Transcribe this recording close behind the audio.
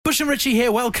Bush and Richie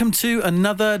here. Welcome to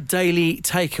another Daily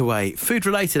Takeaway. Food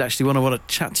related, actually, one I want to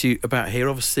chat to you about here.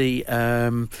 Obviously,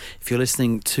 if you're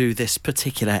listening to this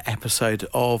particular episode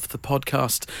of the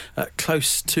podcast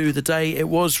close to the day it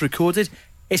was recorded,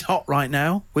 it's hot right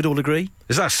now, we'd all agree.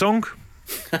 Is that a song?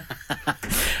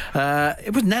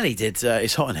 It was Nelly did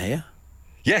It's Hot in Here.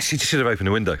 Yes, you just should have opened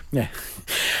a window. Yeah.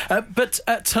 But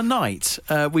tonight,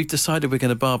 we've decided we're going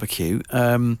to barbecue.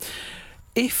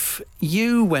 If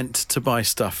you went to buy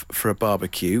stuff for a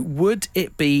barbecue, would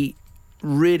it be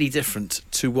really different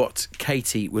to what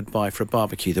Katie would buy for a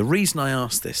barbecue? The reason I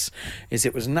asked this is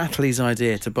it was Natalie's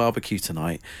idea to barbecue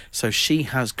tonight, so she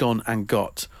has gone and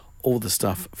got all the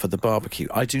stuff for the barbecue.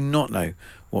 I do not know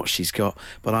what she's got,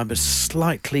 but I'm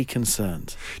slightly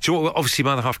concerned. Do you know what? Obviously,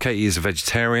 my other half, Katie, is a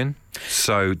vegetarian,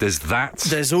 so there's that.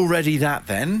 There's already that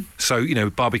then. So, you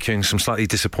know, barbecuing some slightly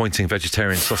disappointing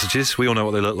vegetarian sausages. We all know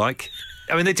what they look like.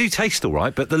 I mean, they do taste all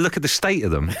right, but the look at the state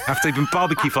of them after they've been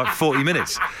barbecued for like 40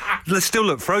 minutes, they still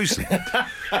look frozen.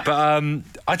 But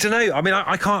I don't know. I mean,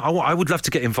 I can't. I would love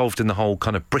to get involved in the whole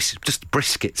kind of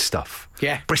brisket stuff.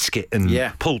 Yeah. Brisket and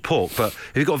pulled pork. But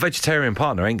if you've got a vegetarian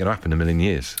partner, it ain't going to happen in a million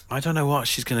years. I don't know what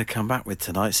she's going to come back with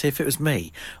tonight. See, if it was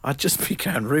me, I'd just be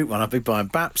going route one. I'd be buying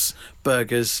Baps,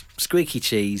 burgers, squeaky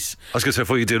cheese. I was going to say, I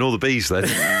thought you were doing all the bees then.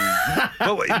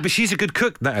 but she's a good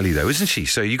cook, Natalie, though, isn't she?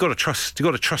 So you've got to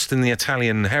trust in the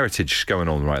Italian heritage going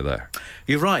on right there.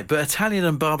 You're right, but Italian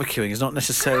and barbecuing is not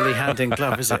necessarily hand in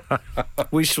glove, is it?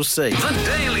 We shall see. The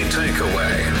Daily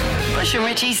Takeaway. Bush and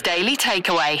Richie's Daily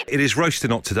Takeaway. It is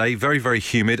roasting hot today, very, very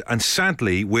humid, and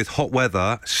sadly, with hot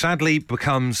weather,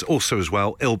 becomes also as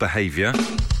well ill behaviour.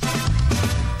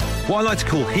 What I like to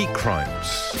call heat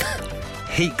crimes.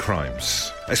 Heat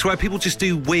crimes. It's where people just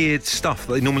do weird stuff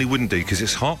that they normally wouldn't do because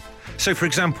it's hot. So, for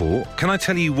example, can I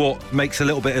tell you what makes a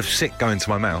little bit of sick go into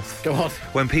my mouth? Go on.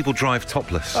 When people drive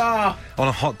topless on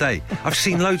a hot day. I've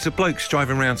seen loads of blokes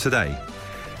driving around today,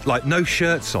 like no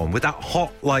shirts on, with that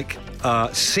hot,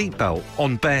 seatbelt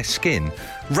on bare skin,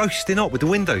 roasting up with the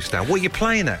windows down. What are you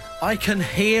playing at? I can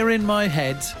hear in my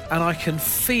head and I can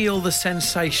feel the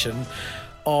sensation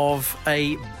of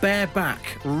a bare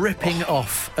back ripping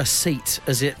off a seat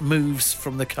as it moves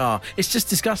from the car. It's just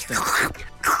disgusting.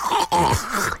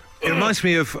 It reminds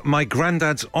me of my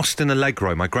granddad's Austin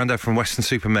Allegro, my granddad from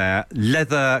Weston-super-Mare,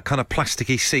 leather kind of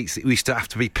plasticky seats that used to have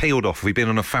to be peeled off if we'd been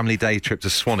on a family day trip to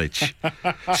Swanage.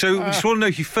 So I just want to know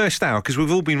if you first out, because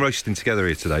we've all been roasting together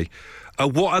here today,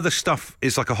 what other stuff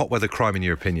is like a hot weather crime in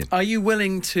your opinion? Are you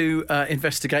willing to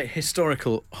investigate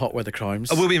historical hot weather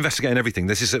crimes? We'll be investigating everything.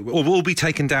 We'll be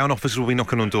taken down, officers will be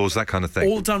knocking on doors, that kind of thing.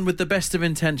 All done with the best of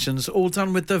intentions, all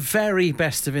done with the very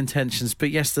best of intentions.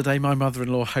 But yesterday my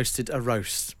mother-in-law hosted a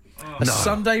roast.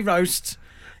 Sunday roast.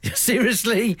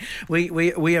 Seriously,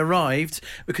 we arrived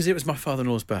because it was my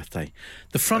father-in-law's birthday.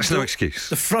 That's no excuse.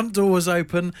 The front door was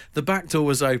open, the back door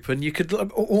was open. You could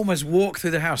almost walk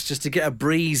through the house just to get a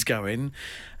breeze going.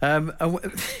 And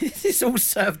it's all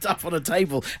served up on a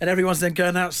table, and everyone's then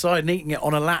going outside and eating it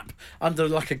on a lap under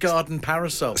like a garden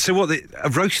parasol. So what? A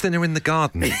roast dinner in the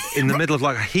garden in the middle of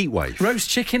like a heat wave?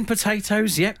 Roast chicken,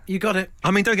 potatoes. Yep, you got it.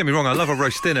 I mean, don't get me wrong. I love a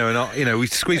roast dinner, and we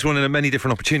squeeze one in at many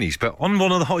different opportunities. But on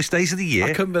one of the hottest days of the year,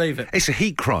 I couldn't believe it. It's a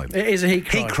heat crime. It is a heat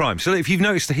crime. Heat crime. So if you've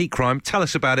noticed a heat crime, tell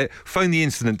us about it. Phone the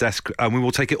incident desk, and we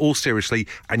will take it all seriously.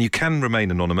 And you can remain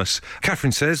anonymous.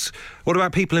 Catherine says, "What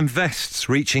about people in vests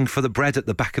reaching for the bread at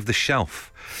the back of the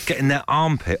shelf?" Getting their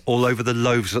armpit all over the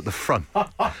loaves at the front.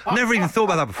 Never even thought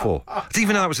about that before. I didn't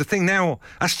even know that was a thing. Now,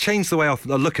 that's changed the way I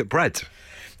look at bread.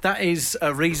 That is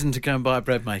a reason to go and buy a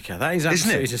bread maker. That is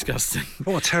absolutely disgusting.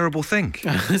 What a terrible thing.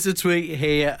 There's a tweet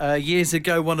here. Years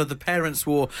ago, one of the parents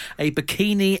wore a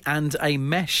bikini and a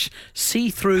mesh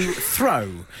see-through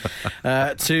throw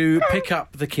to pick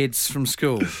up the kids from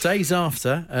school. Days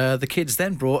after, the kids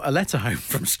then brought a letter home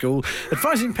from school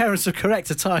advising parents of correct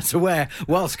attire to wear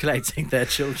whilst collating their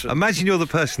children. Imagine you're the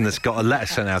person that's got a letter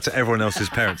sent out to everyone else's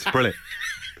parents. Brilliant.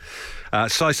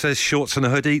 Si says shorts and a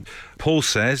hoodie. Paul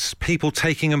says people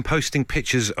taking and posting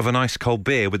pictures of an ice cold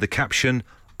beer with the caption,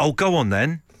 "Oh, go on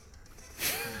then."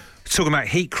 Talking about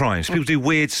heat crimes. People do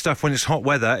weird stuff when it's hot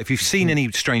weather. If you've seen any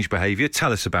strange behaviour,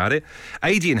 tell us about it.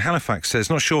 Adi in Halifax says,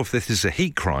 not sure if this is a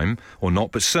heat crime or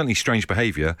not, but certainly strange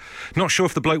behaviour. Not sure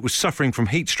if the bloke was suffering from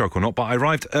heat stroke or not, but I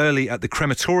arrived early at the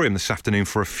crematorium this afternoon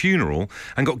for a funeral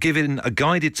and got given a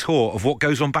guided tour of what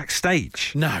goes on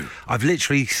backstage. No. I've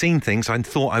literally seen things I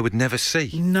thought I would never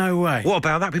see. No way. What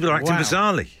about that? People are acting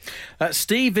bizarrely.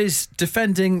 Steve is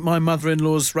defending my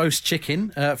mother-in-law's roast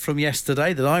chicken from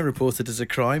yesterday that I reported as a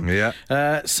crime. Yeah.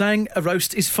 Yeah. Saying a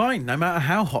roast is fine, no matter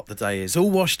how hot the day is. All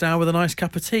washed down with a nice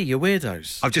cup of tea, you're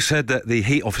weirdos. I've just heard that the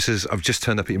heat officers have just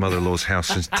turned up at your mother-in-law's house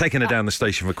and taken her down the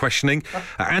station for questioning.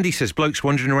 Andy says blokes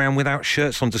wandering around without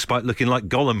shirts on despite looking like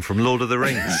Gollum from Lord of the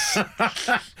Rings.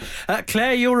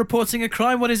 Claire, you're reporting a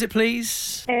crime. What is it,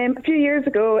 please? A few years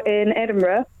ago in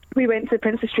Edinburgh, we went to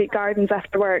Princess Street Gardens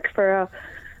after work for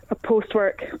a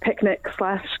post-work picnic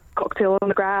 / cocktail on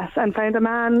the grass and found a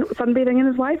man sunbathing in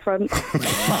his wife front.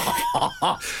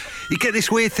 You get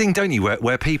this weird thing, don't you,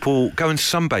 where people go and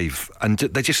sunbathe and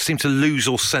they just seem to lose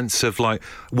all sense of like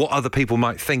what other people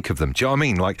might think of them. Do you know what I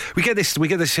mean? Like we get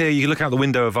this here. You look out the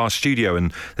window of our studio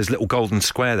and there's a little golden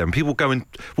square there, and people go and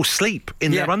will sleep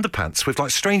in their underpants with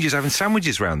like strangers having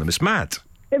sandwiches around them. It's mad.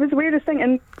 It was the weirdest thing,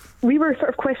 and we were sort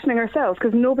of questioning ourselves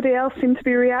because nobody else seemed to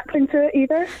be reacting to it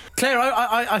either. Claire,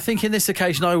 I think in this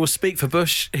occasion I will speak for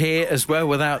Bush here as well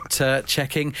without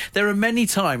checking. There are many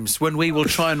times when we will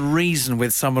try and reason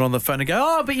with someone on the phone and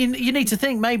go, but you need to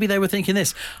think maybe they were thinking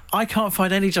this. I can't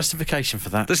find any justification for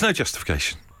that. There's no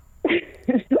justification.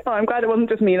 Oh, I'm glad it wasn't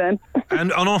just me then.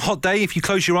 And on a hot day, if you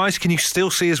close your eyes, can you still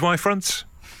see his wife fronts?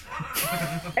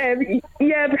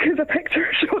 Yeah, because a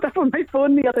picture showed up on my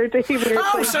phone the other day.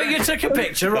 So you took a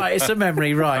picture, right? It's a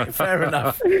memory, right? Fair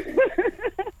enough.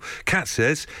 Kat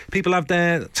says people have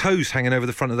their toes hanging over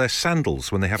the front of their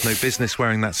sandals when they have no business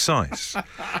wearing that size.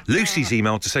 Lucy's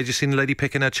emailed to say just seen a lady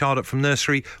picking her child up from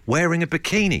nursery wearing a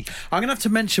bikini. I'm going to have to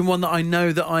mention one that I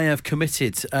know that I have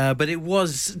committed, but it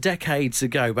was decades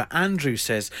ago. But Andrew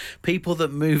says people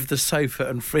that move the sofa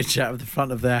and fridge out of the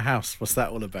front of their house. What's that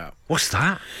all about? What's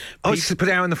that? Oh, it's to put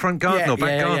it out in the front garden or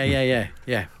back garden?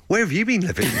 Yeah. Where have you been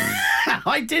living?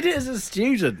 I did it as a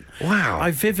student. Wow.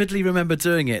 I vividly remember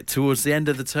doing it towards the end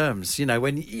of the terms. You know,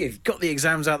 when you've got the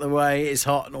exams out of the way, it's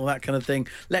hot and all that kind of thing.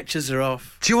 Lectures are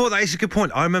off. Do you know what? That is a good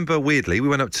point. I remember weirdly, we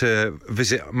went up to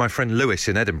visit my friend Lewis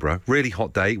in Edinburgh. Really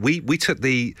hot day. We took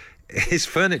his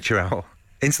furniture out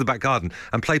into the back garden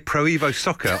and played Pro Evo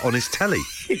soccer on his telly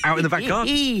out in the back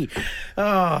garden.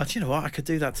 Oh, do you know what? I could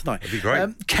do that tonight. That'd be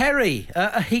great. Kerry,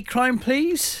 a heat crime,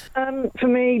 please? For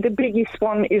me, the biggest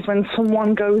one is when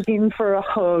someone goes in for a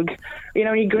hug. You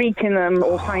know, you're greeting them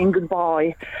or saying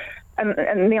goodbye,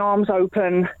 and the arms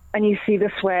open, and you see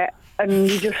the sweat, and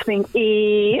you just think,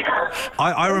 eee.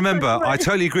 I remember, I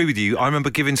totally agree with you. I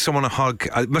remember giving someone a hug,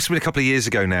 it must have been a couple of years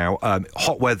ago now,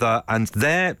 hot weather, and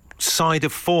their side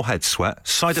of forehead sweat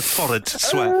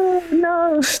Oh,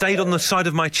 no. stayed on the side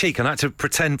of my cheek, and I had to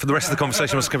pretend for the rest of the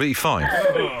conversation was completely fine.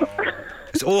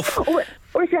 It's awful.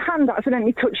 Or if your hand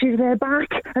accidentally touches their back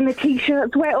and the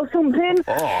T-shirt's wet or something.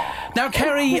 Now,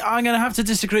 Kerry, I'm going to have to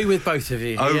disagree with both of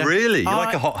you. Oh, here. really? You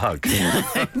like a hot hug?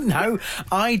 No,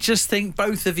 I just think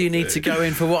both of you need to go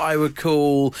in for what I would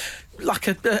call like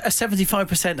a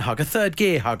 75% hug, a third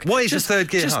gear hug. What is a third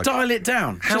gear hug? Just dial it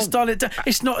down. Just dial it down.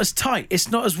 It's not as tight.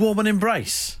 It's not as warm an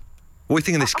embrace. What are you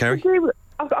thinking of this, Kerry?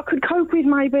 I could cope with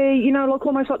maybe, you know, like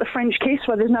almost like the French kiss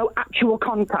where there's no actual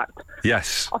contact.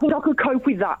 Yes. I think I could cope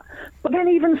with that. But then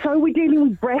even so, we're dealing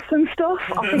with breath and stuff.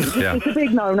 I think it's a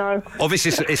big no-no.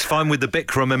 Obviously, it's fine with the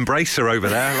Bikram embracer over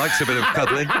there. Likes a bit of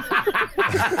cuddling.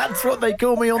 That's what they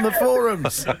call me on the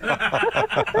forums.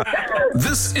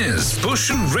 This is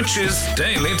Bush and Rich's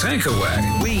Daily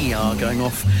Takeaway. We are going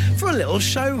off for a little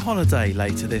show holiday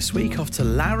later this week, off to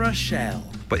La Rochelle.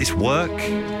 But it's work.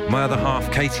 My other half,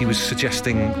 Katie, was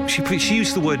suggesting she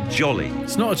used the word jolly.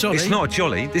 It's not a jolly. It's not a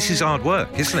jolly. This is hard work,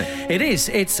 isn't it? It is.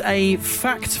 It's a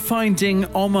fact-finding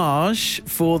homage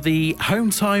for the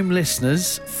home time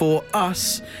listeners, for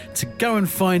us to go and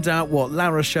find out what La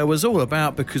Rochelle was all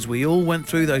about, because we all went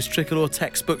through those Tricolor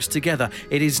textbooks together.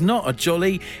 It is not a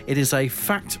jolly. It is a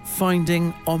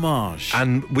fact-finding homage.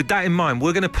 And with that in mind,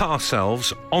 we're going to put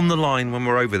ourselves on the line when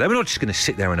we're over there. We're not just going to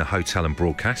sit there in a hotel and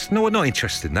broadcast. No, we're not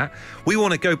interested in that. We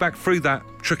want to go back through that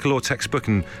Tricolor textbook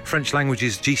and French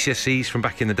languages GCSEs from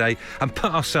back in the day and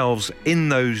put ourselves in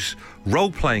those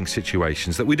role-playing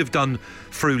situations that we'd have done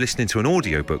through listening to an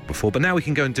audiobook before, but now we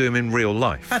can go and do them in real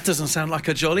life. That doesn't sound like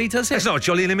a jolly, does it? It's not a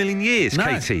jolly in a million years, No.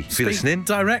 Katie, if Speak you're listening.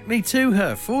 directly to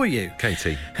her for you.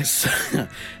 Katie.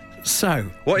 So,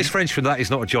 What is French for that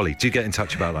is not a jolly? Do get in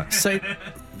touch about that.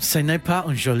 ce n'est pas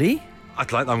un joli? I'm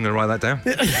going to write that down.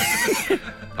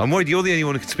 I'm worried you're the only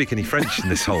one who can speak any French in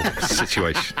this whole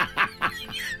situation.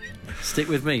 Stick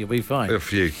with me, you'll be fine. A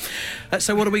few.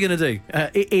 So what are we going to do?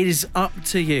 It is up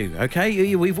to you,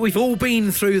 okay? We've all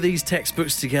been through these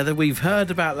textbooks together. We've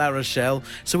heard about La Rochelle,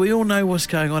 so we all know what's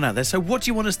going on out there. So what do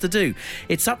you want us to do?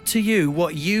 It's up to you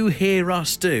what you hear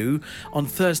us do on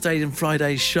Thursdays and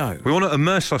Fridays show. We want to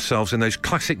immerse ourselves in those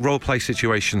classic role-play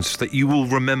situations that you will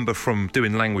remember from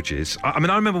doing languages. I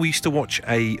mean, I remember we used to watch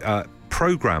a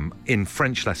program in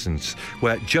French lessons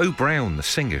where Joe Brown, the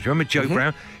singer, do you remember Joe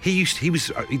Brown? He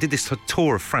did this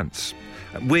tour of France,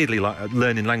 weirdly like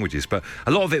learning languages, but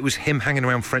a lot of it was him hanging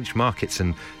around French markets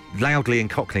and loudly and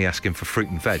cockney asking for fruit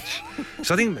and veg.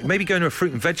 So I think maybe going to a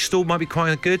fruit and veg stall might be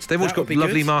quite good. They've always got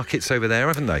lovely markets over there,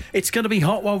 haven't they? It's going to be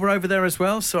hot while we're over there as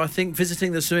well, so I think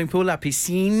visiting the swimming pool, La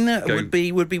Piscine, would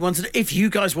be one to do. If you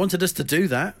guys wanted us to do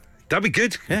that. That'd be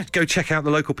good. Yeah. Go check out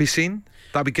the local piscine.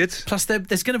 That'd be good. Plus,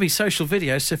 there's going to be social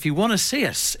videos, so if you want to see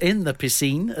us in the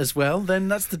piscine as well, then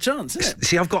that's the chance, isn't it?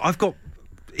 See, I've got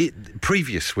it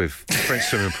previous with French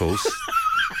swimming pools.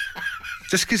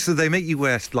 Just because they make you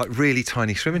wear like really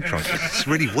tiny swimming trunks. It's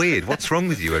really weird. What's wrong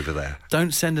with you over there?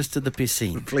 Don't send us to the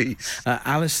piscine. Please.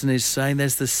 Alison is saying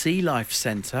there's the Sea Life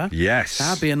Centre. Yes.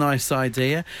 That'd be a nice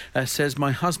idea. Says,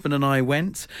 my husband and I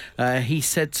went. He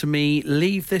said to me,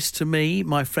 leave this to me.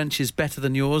 My French is better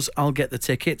than yours. I'll get the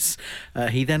tickets.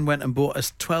 He then went and bought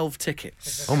us 12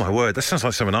 tickets. Oh, my word. That sounds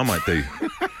like something I might do.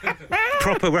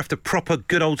 We're after proper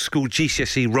good old school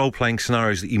GCSE role-playing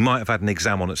scenarios that you might have had an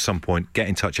exam on at some point. Get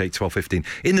in touch, 8, 12, 15.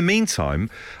 In the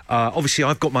meantime, obviously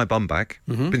I've got my bum bag.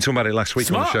 Been talking about it last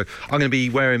week on the show. I'm going to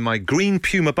be wearing my green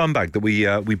Puma bum bag that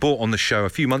we bought on the show a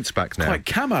few months back now. Quite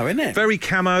camo, isn't it? Very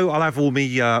camo. I'll have all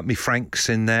me Franks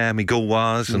in there, me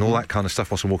Gauloises and all that kind of stuff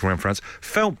whilst I'm walking around France.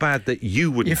 Felt bad that you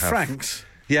wouldn't have... Your Franks?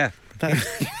 Yeah.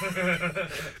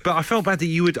 But I felt bad that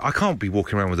you would... I can't be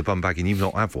walking around with a bum bag and you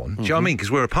not have one. Do you know what I mean? Because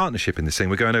we're a partnership in this thing.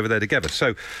 We're going over there together.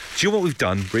 So, do you know what we've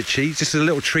done, Richie? Just a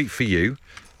little treat for you.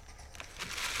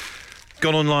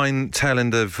 Gone online tail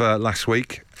end of last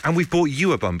week, and we've bought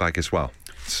you a bum bag as well.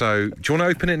 So, do you want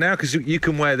to open it now? Because you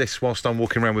can wear this whilst I'm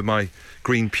walking around with my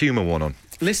green Puma one on.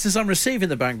 Listeners, I'm receiving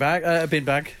the bin bag.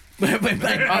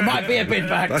 I might be a bin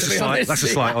bag. That's a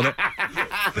slight on it.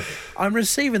 I'm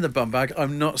receiving the bum bag.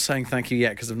 I'm not saying thank you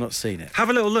yet because I've not seen it.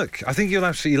 Have a little look. I think you'll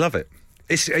absolutely love it.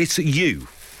 It's you.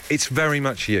 It's very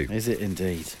much you. Is it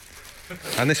indeed?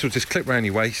 And this will just clip round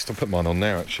your waist. I'll put mine on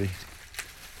there, actually.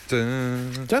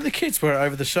 Dun. Don't the kids wear it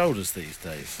over the shoulders these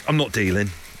days? I'm not dealing.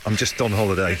 I'm just on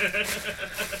holiday.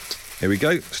 Here we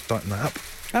go. Starting that up.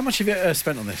 How much have you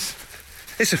spent on this?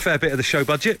 It's a fair bit of the show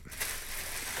budget.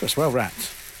 It's well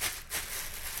wrapped.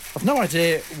 I've no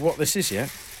idea what this is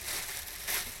yet.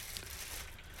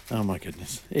 Oh my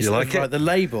goodness! It's you like it? The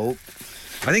label.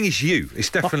 I think it's you. It's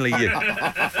definitely you.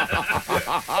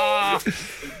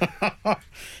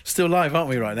 Still live, aren't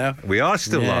we, right now? We are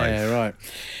still live. Yeah, right.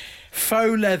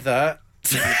 Faux leather.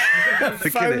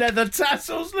 Faux leather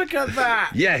tassels. Look at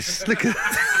that. Yes, look at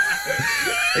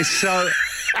that.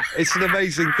 It's an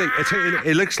amazing thing.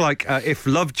 It looks like if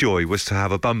Lovejoy was to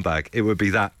have a bum bag, it would be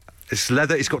that. It's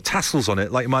leather. It's got tassels on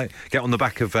it, like you might get on the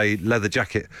back of a leather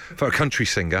jacket for a country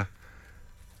singer.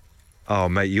 Oh,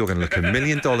 mate, you're going to look $1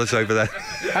 million over there.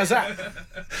 How's that?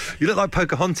 You look like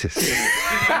Pocahontas.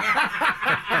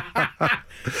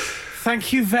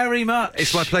 Thank you very much.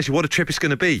 It's my pleasure. What a trip it's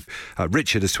going to be.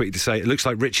 Richard has tweeted to say, it looks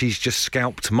like Richie's just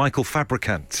scalped Michael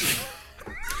Fabricant.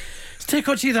 It's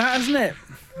tickled you that, hasn't it?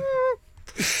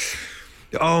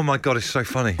 Oh, my God, it's so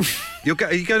funny. You're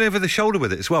going over the shoulder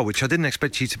with it as well, which I didn't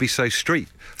expect you to be so street.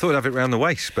 Thought I'd have it round the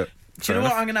waist, but... Do you know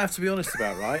what I'm going to have to be honest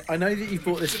about, right? I know that you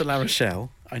bought this for La Rochelle.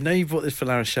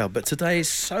 But today is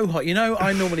so hot. You know,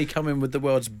 I normally come in with the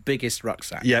world's biggest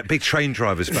rucksack. Yeah, big train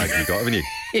driver's bag you got, haven't you?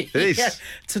 It is. Yeah.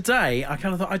 Today, I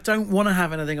kind of thought, I don't want to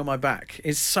have anything on my back.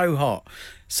 It's so hot.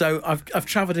 So I've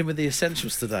travelled in with the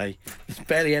essentials today. It's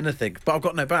barely anything, but I've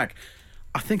got no bag.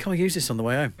 I think I'll use this on the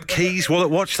way home. Keys, wallet,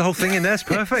 watch, the whole thing in there's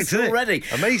perfect, isn't it? Already.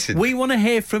 Amazing. We want to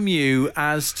hear from you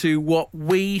as to what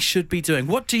we should be doing.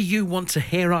 What do you want to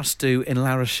hear us do in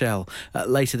La Rochelle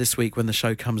later this week when the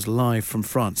show comes live from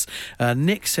France?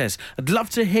 Nick says, I'd love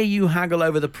to hear you haggle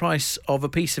over the price of a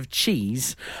piece of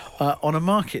cheese on a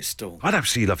market stall. I'd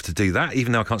absolutely love to do that,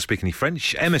 even though I can't speak any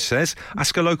French. Emma says,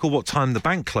 ask a local what time the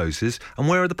bank closes and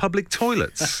where are the public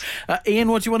toilets? Ian,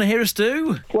 what do you want to hear us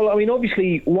do? Well, I mean,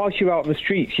 obviously, whilst you're out on the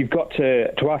streets, you've got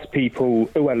to ask people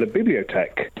who are the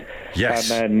bibliothèque. Yes.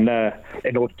 And then,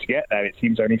 in order to get there, it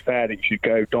seems only fair that you should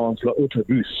go dans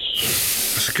l'autobus.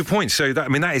 That's a good point. So,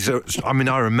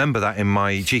 I remember that in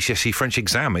my GCSE French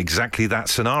exam, exactly that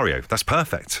scenario. That's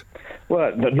perfect.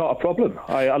 Well, not a problem.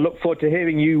 I look forward to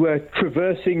hearing you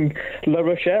traversing La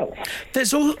Rochelle.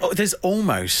 There's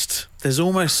almost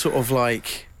sort of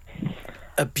like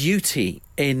a beauty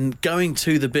in going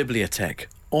to the bibliothèque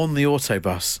on the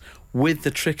autobus with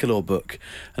the Tricolore book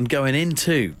and going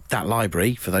into that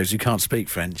library, for those who can't speak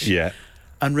French, yeah,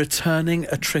 and returning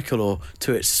a tricolour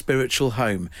to its spiritual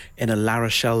home in a La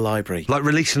Rochelle library. Like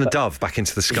releasing a dove back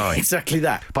into the sky. Exactly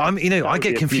that. But I would get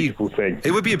be a confused. beautiful thing.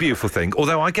 It would be a beautiful thing.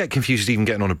 Although I get confused even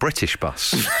getting on a British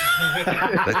bus.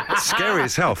 They're scary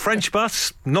as hell. French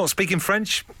bus, not speaking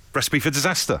French, recipe for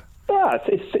disaster.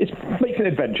 It makes an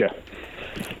adventure.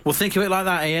 Well, think of it like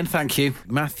that, Ian. Thank you.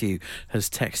 Matthew has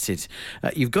texted.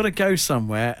 You've got to go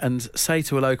somewhere and say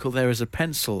to a local, there is a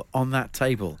pencil on that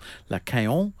table. Le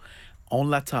crayon en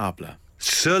la table.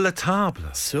 Sur la table.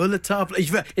 Sur la table.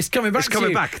 It's coming back It's coming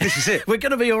to you. back. This is it. We're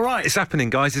going to be all right. It's happening,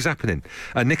 guys. It's happening.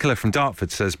 Nicola from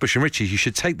Dartford says, Bush and Richie, you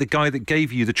should take the guy that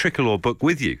gave you the Tricolour book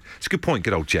with you. It's a good point,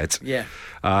 good old Jed. Yeah.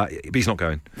 But he's not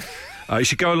going. You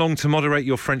should go along to moderate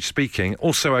your French speaking.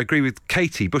 Also, I agree with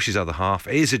Katie, Bush's other half.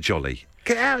 It is a jolly.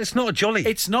 Get out. It's not a jolly.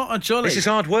 It's not a jolly. This is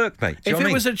hard work, mate. Do you If know what I it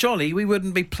mean? was a jolly, we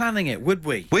wouldn't be planning it, would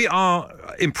we? We are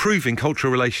improving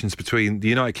cultural relations between the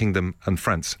United Kingdom and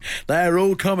France. They're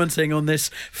all commenting on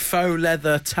this faux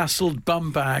leather tasselled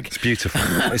bum bag. It's beautiful.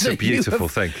 It's a that beautiful you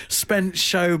have thing. Spent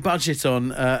show budget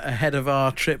on ahead of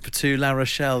our trip to La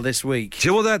Rochelle this week. Do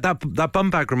you know what that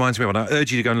bum bag reminds me of? And I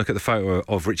urge you to go and look at the photo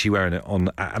of Richie wearing it on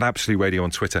at Absolute Radio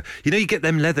on Twitter. You know, you get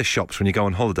them leather shops when you go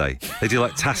on holiday. They do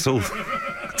like tassel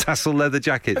leather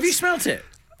jackets. Have you smelt it?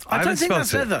 I don't haven't think that's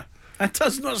smelt it. leather. It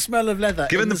does not smell of leather.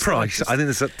 Given in the price, slightest. I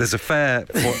think there's a fair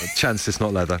chance it's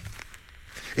not leather.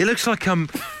 It looks like it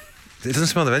doesn't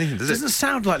smell of anything, does It it? doesn't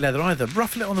sound like leather either.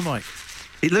 Ruffle it on the mic.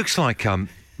 It looks like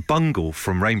Bungle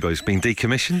from Rainbow's been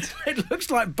decommissioned. It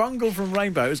looks like Bungle from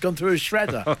Rainbow has gone through a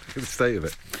shredder. Look at the state of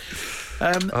it.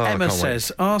 I Emma can't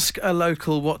says, ask a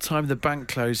local what time the bank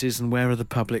closes and where are the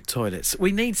public toilets.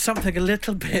 We need something a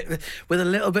little bit with a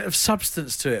little bit of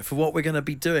substance to it for what we're going to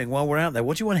be doing while we're out there.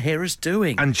 What do you want to hear us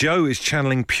doing? And Joe is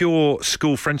channeling pure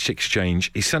school French exchange.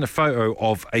 He sent a photo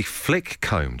of a flick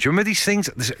comb. Do you remember these things?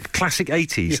 This classic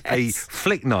 80s, a Yes.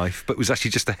 flick knife, but it was actually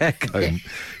just a hair comb. He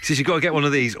says you've got to get one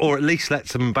of these, or at least let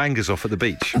some bangers off at the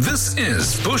beach. This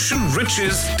is Bush and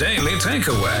Rich's Daily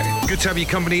Takeaway. Good to have your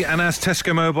company, and as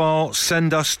Tesco Mobile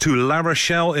send us to La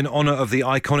Rochelle in honour of the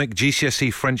iconic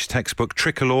GCSE French textbook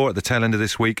Tricolour at the tail end of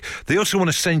this week. They also want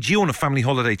to send you on a family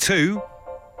holiday too.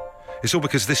 It's all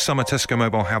because this summer Tesco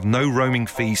Mobile have no roaming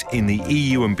fees in the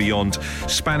EU and beyond,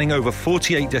 spanning over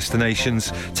 48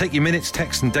 destinations. Take your minutes,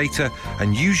 text and data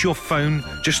and use your phone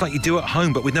just like you do at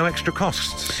home, but with no extra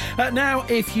costs. Now,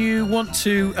 if you want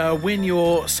to win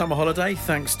your summer holiday,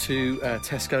 thanks to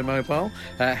Tesco Mobile,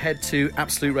 head to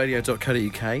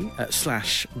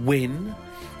absoluteradio.co.uk/win.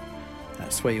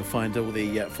 That's where you'll find all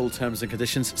the full terms and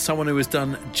conditions. Someone who has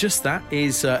done just that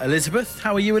is Elizabeth.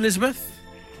 How are you, Elizabeth?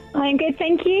 I'm good,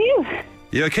 thank you.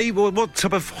 You okay? What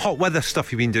type of hot weather stuff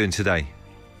have you been doing today?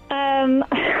 I'm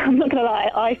not going to lie,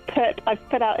 I've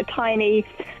put out a tiny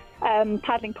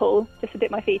paddling pool just to dip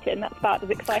my feet in. That's about as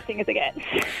exciting as it gets.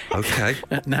 Okay.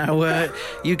 Now,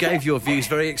 you gave your views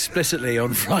very explicitly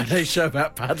on Friday's show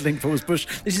about paddling pools. Bush,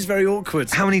 this is very awkward.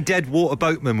 How many dead water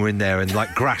boatmen were in there and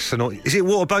like grass and all? Is it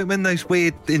water boatmen, those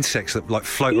weird insects that like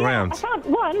float I around? found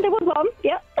one. There was one.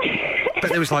 Yep. But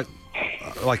there was like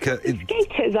a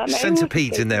Skaters, aren't they?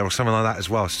 centipedes in there or something like that as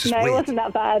well. It's just No, it weird. wasn't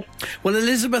that bad. Well,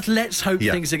 Elizabeth, let's hope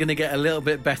Yeah. things are going to get a little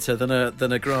bit better than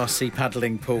a grassy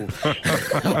paddling pool.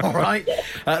 All right.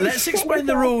 Let's explain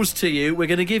the rules to you. We're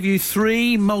going to give you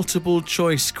 3 multiple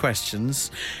choice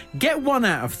questions. Get 1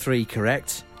 out of 3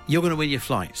 correct, you're going to win your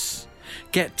flights.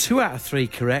 Get 2 out of 3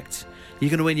 correct,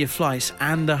 you're going to win your flights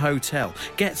and a hotel.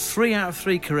 Get 3 out of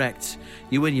 3 correct,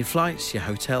 you win your flights, your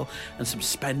hotel, and some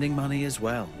spending money as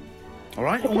well. All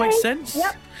right? All makes sense?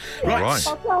 Yep. Right.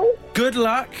 Okay. Good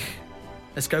luck.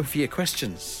 Let's go for your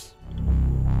questions.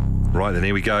 Right, then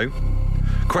here we go.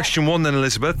 Question 1 then,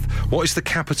 Elizabeth. What is the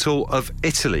capital of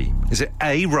Italy? Is it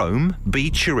A, Rome,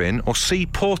 B, Turin, or C,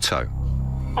 Porto?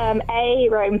 A,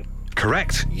 Rome.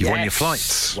 Correct. You've won your Yes.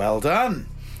 flights. Well done.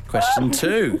 Question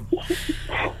 2.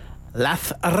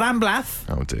 Las Ramblas.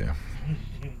 Oh, dear.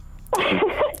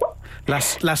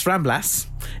 Las Ramblas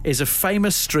is a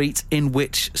famous street in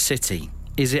which city?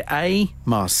 Is it A,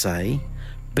 Marseille,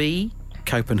 B,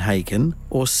 Copenhagen,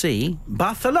 or C,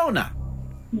 Barcelona?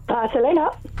 Barcelona.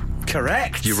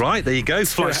 Correct. You're right. There you go.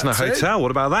 Flights and a out of 2. hotel.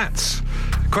 What about that?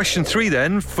 Question 3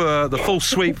 then, for the full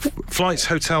suite, flights,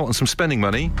 hotel and some spending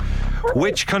money.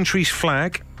 Which country's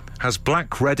flag has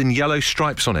black, red and yellow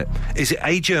stripes on it? Is it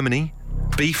A, Germany,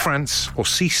 B, France, or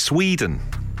C, Sweden?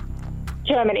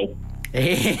 Germany.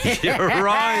 You're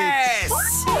right.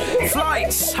 Yes!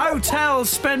 Flights, hotels,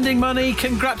 spending money.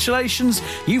 Congratulations.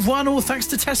 You've won all thanks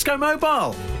to Tesco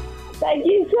Mobile. Thank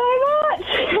you so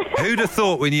much. Who'd have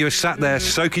thought when you were sat there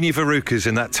soaking your verrucas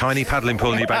in that tiny paddling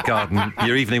pool in your back garden,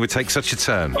 your evening would take such a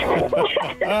turn?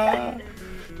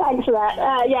 Thanks for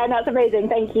that. Yeah, that's amazing.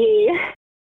 Thank you.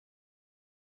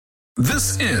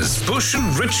 This is Bush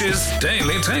and Rich's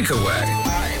Daily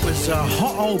Takeaway. It was a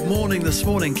hot old morning this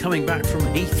morning coming back from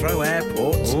Heathrow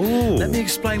Airport. Ooh. Let me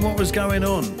explain what was going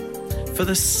on. For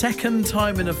the second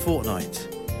time in a fortnight,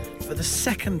 for the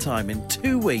second time in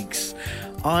 2 weeks,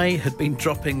 I had been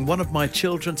dropping one of my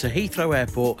children to Heathrow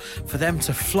Airport for them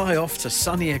to fly off to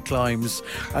sunnier climes,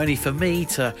 only for me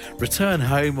to return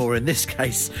home, or in this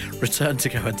case, return to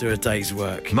go and do a day's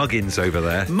work. Muggins over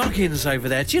there. Muggins over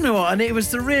there. Do you know what? And it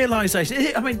was the realisation.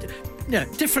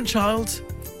 Different child,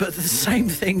 but the same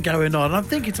thing going on. And I'm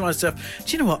thinking to myself,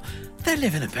 do you know what? They're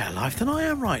living a better life than I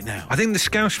am right now. I think the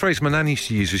Scouse phrase my nan used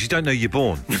to use was, you don't know you're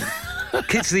born.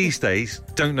 Kids these days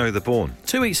don't know they're born.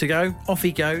 2 weeks ago, off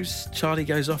he goes. Charlie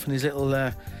goes off on his little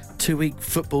 2-week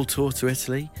football tour to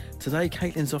Italy. Today,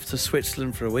 Caitlin's off to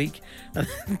Switzerland for a week. And,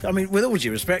 I mean, with all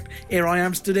due respect, here I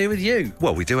am stood here with you.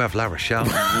 Well, we do have La Rochelle.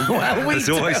 Well, There's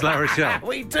always La Rochelle.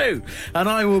 We do. And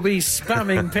I will be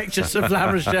spamming pictures of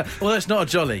La Rochelle. Well, that's not a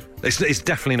jolly. It's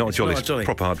definitely not a jolly. not a It's jolly.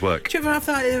 proper hard work. Do you ever have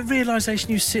that realisation?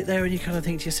 You sit there and you kind of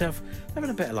think to yourself, I'm having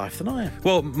a better life than I am.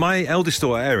 Well, my eldest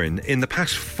daughter, Erin, in the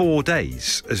past 4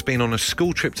 days has been on a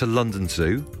school trip to London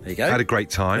Zoo. There you go. Had a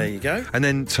great time. There you go. And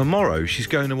then tomorrow she's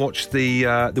going to watch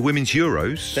the Women's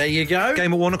Euros. There you go.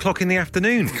 Game at 1 o'clock in the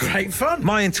afternoon. Great fun.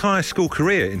 My entire school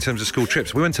career in terms of school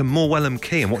trips, we went to Morwellham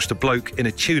Quay and watched a bloke in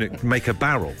a tunic make a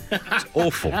barrel. It's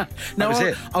awful. That was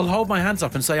it. I'll hold my hands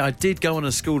up and say I did go on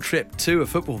a school trip to a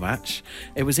football match.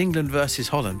 It was England versus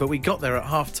Holland, but we got there at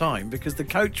half-time because the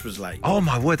coach was late. Oh,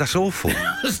 my word, that's awful.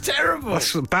 It was terrible.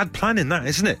 That's bad planning, that,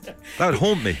 isn't it? That would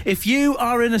haunt me. If you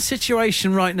are in a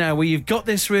situation right now where you've got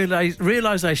this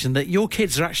realisation that your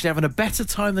kids are actually having a better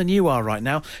time than you are right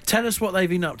now, tell us what they've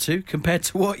been up to compared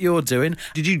to what you're doing.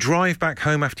 Did you drive back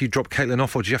home after you dropped Caitlin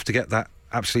off, or did you have to get that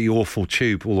absolutely awful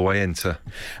tube all the way into...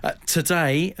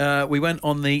 Today, we went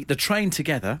on the train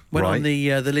together, went on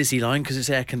the Lizzie line because it's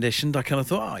air-conditioned. I kind of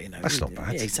thought, That's not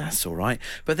bad. Yeah, that's all right.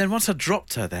 But then once I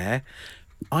dropped her there,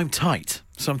 I'm tight.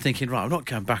 So I'm thinking, right, I'm not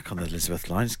going back on the Elizabeth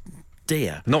line. It's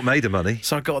dear. Not made of money.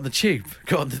 So I got on the tube,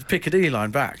 got on the Piccadilly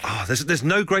line back. Oh, there's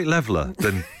no great leveler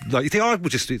than... like, you think, I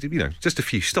would just a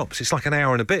few stops. It's like an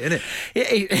hour and a bit, isn't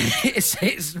it?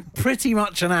 It's pretty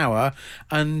much an hour,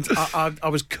 and I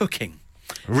was cooking.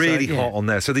 Really So, yeah. hot on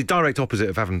there. So the direct opposite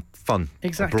of having fun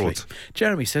abroad.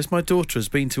 Jeremy says, my daughter has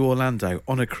been to Orlando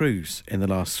on a cruise in the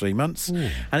last 3 months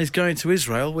and is going to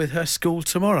Israel with her school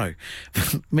tomorrow.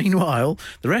 Meanwhile,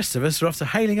 the rest of us are off to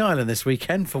Hailing Island this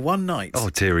weekend for one night. Oh,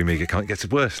 dearie me, it can't get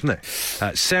worse, doesn't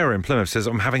it? Sarah in Plymouth says,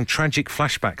 I'm having tragic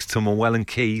flashbacks to Morwellham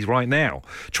Quays right now,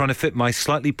 trying to fit my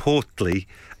slightly portly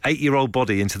 8-year-old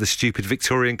body into the stupid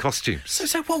Victorian costumes.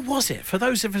 So what was it, for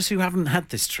those of us who haven't had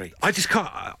this treat? I just can't...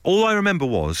 All I remember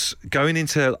was going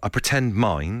into a pretend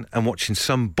mine and watching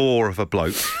some bore of a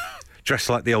bloke dressed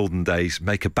like the olden days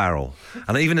make a barrel.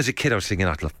 And even as a kid, I was thinking,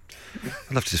 I'd love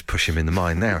to just push him in the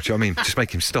mine now. Do you know what I mean? Just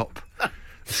make him stop.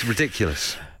 It's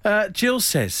ridiculous. Jill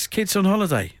says, kids on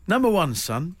holiday. Number one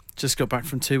son just got back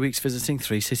from 2 weeks visiting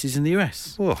 3 cities in the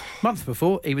US. Oh. Month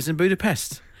before, he was in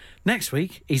Budapest. Next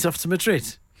week, he's off to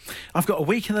Madrid. I've got a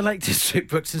week in the Lake District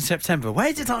booked in September.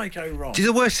 Where did I go wrong? Do you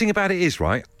know the worst thing about it is,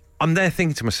 right? I'm there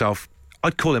thinking to myself,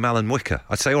 I'd call him Alan Wicker.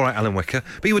 I'd say, all right, Alan Wicker.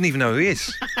 But he wouldn't even know who he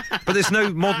is. But there's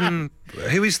no modern...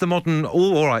 Who is the modern...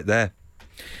 all right there.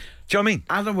 Do you know what I mean?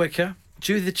 Alan Wicker,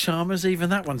 Judy the Charmers,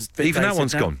 even that one's... Even that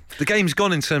one's gone. The game's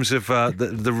gone in terms of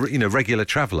the regular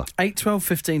traveller. 8, 12,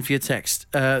 15 for your text.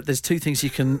 There's 2 things you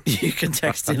can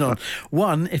text in on.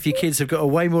 1, if your kids have got a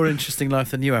way more interesting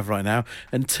life than you have right now.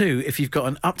 And 2, if you've got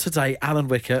an up-to-date Alan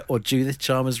Wicker or Judith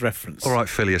Chalmers reference. All right,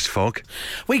 Phileas Fogg.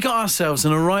 We got ourselves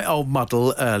in a right old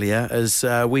muddle earlier as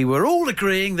we were all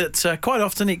agreeing that quite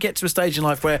often it gets to a stage in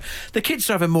life where the kids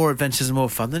are having more adventures and more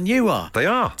fun than you are. They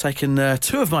are. Taken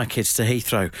 2 of my kids to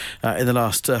Heathrow in the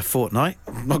last fortnight.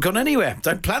 Not gone anywhere.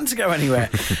 Don't plan to go anywhere.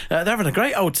 They're having a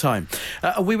great old time.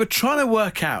 We were trying to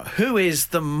work out who is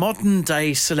the modern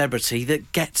day celebrity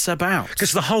that gets about.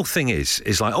 Because the whole thing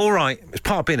is like, all right, it's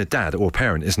part of being a dad or a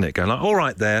parent, isn't it? Going like, all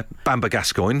right there, Bamber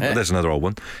Gascoigne, there's another old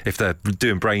one, if they're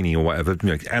doing brainy or whatever,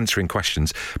 answering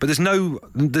questions. But there's no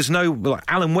like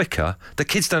Alan Wicker. The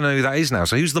kids don't know who that is now.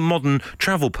 So who's the modern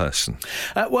travel person?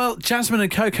 Well, Jasmine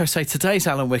and Coco say today's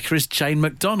Alan Wicker is Jane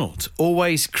McDonald,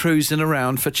 always cruising and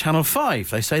around for Channel 5.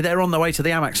 They say they're on the way to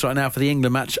the Amex right now for the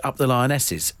England match up the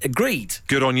Lionesses. Agreed.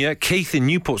 Good on you. Keith in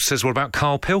Newport says, what about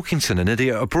Carl Pilkington, an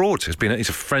idiot abroad? He's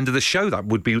a friend of the show. That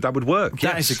would work.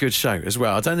 That is a good show as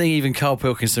well. I don't think even Carl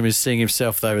Pilkington is seeing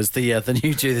himself, though, as the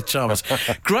new Judith Chalmers.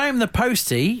 Graham the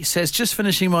Postie says, just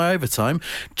finishing my overtime,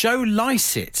 Joe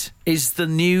Lycett is the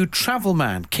new travel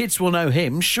man. Kids will know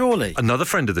him, surely. Another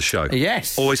friend of the show.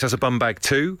 Yes. Always has a bum bag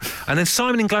too. And then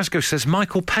Simon in Glasgow says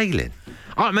Michael Palin.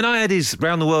 I mean, I had his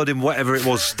Round the World in whatever it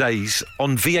was days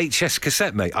on VHS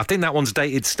cassette, mate. I think that one's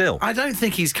dated still. I don't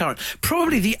think he's current.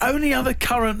 Probably the only other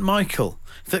current Michael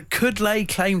that could lay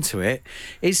claim to it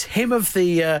is him of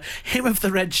the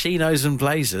red chinos and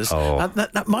blazers,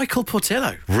 that Michael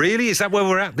Portillo. Really? Is that where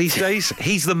we're at these days?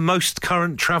 He's the most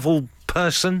current travel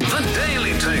person? The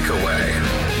Daily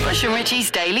Takeaway. Bush and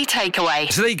Richie's Daily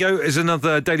Takeaway. So there you go, is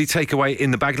another Daily Takeaway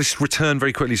in the bag. Let's return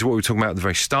very quickly to what we were talking about at the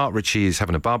very start. Richie is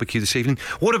having a barbecue this evening.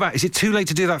 What about, is it too late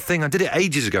to do that thing? I did it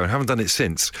ages ago and haven't done it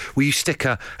since, where you stick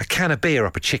a can of beer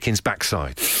up a chicken's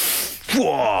backside.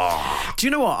 Whoa! Do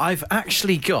you know what? I've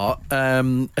actually got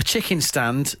a chicken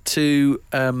stand to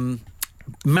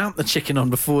mount the chicken on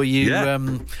before you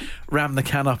ram the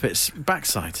can up its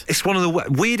backside. It's one of the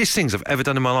weirdest things I've ever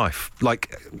done in my life.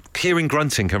 Like hearing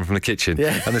grunting coming from the kitchen,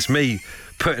 and it's me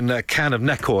putting a can of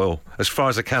neck oil as far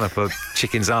as I can up a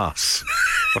chicken's arse.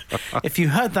 If you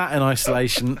heard that in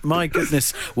isolation, my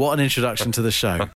goodness, what an introduction to the show.